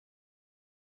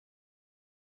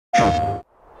か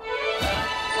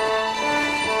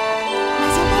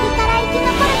ら生き残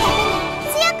るために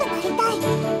強くなりたい、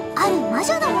ある魔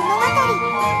女の物語。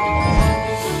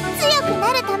強くな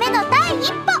るための第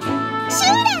一歩、修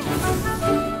練。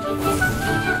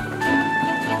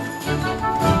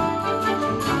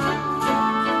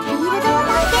フィールドを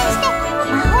探検して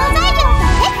魔法材料と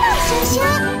ペットを収集。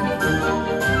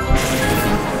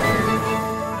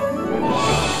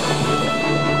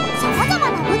さまざま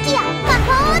な武器や魔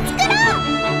法を作ろう。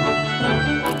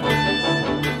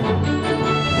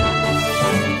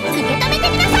受け止めて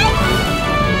みなさい。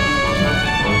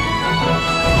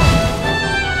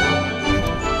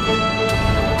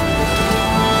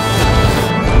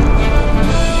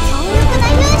強力な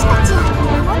勇士たちや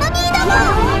魔物に挑も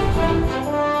う。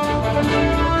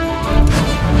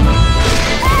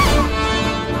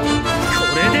こ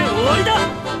れで終わりだ。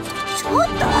ちょっ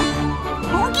と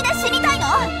本気で死にたいの？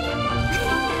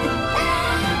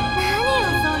何を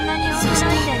そんなに恐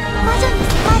れてるの？魔女に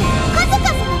迫る数々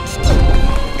の危機。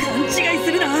勘違いす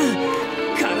るな。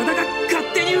体が勝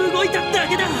手に動いただ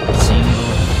けだ。信号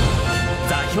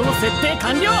座標設定完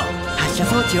了。発射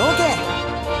装置 OK。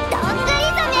どんぐり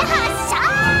染め発射。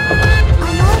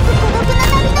甘く孤独な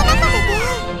旅の中で出会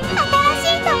う新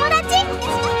しい友達。引き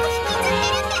ずって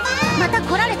るってば。また来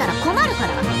られたら困るか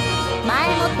ら前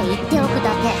もって言っておくだ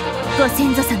け。ご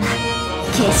先祖様、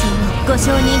継承をご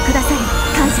承認くださり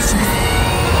感謝します。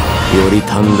より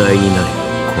短大になれ。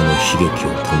この悲劇を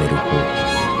止める方法、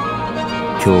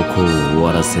教皇を終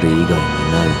わらせる以外にない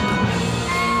の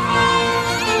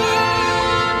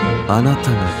だ。あな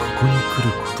たがここに来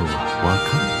ることは分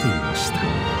かっていました。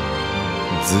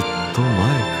ずっと前から。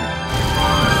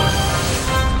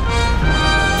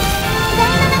時代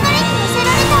の流れに乗せ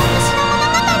られた私の物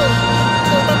語、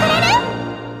聞いてくれる？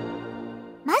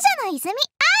魔女の泉 R。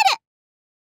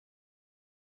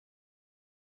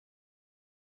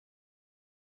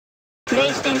プレ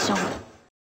イステーション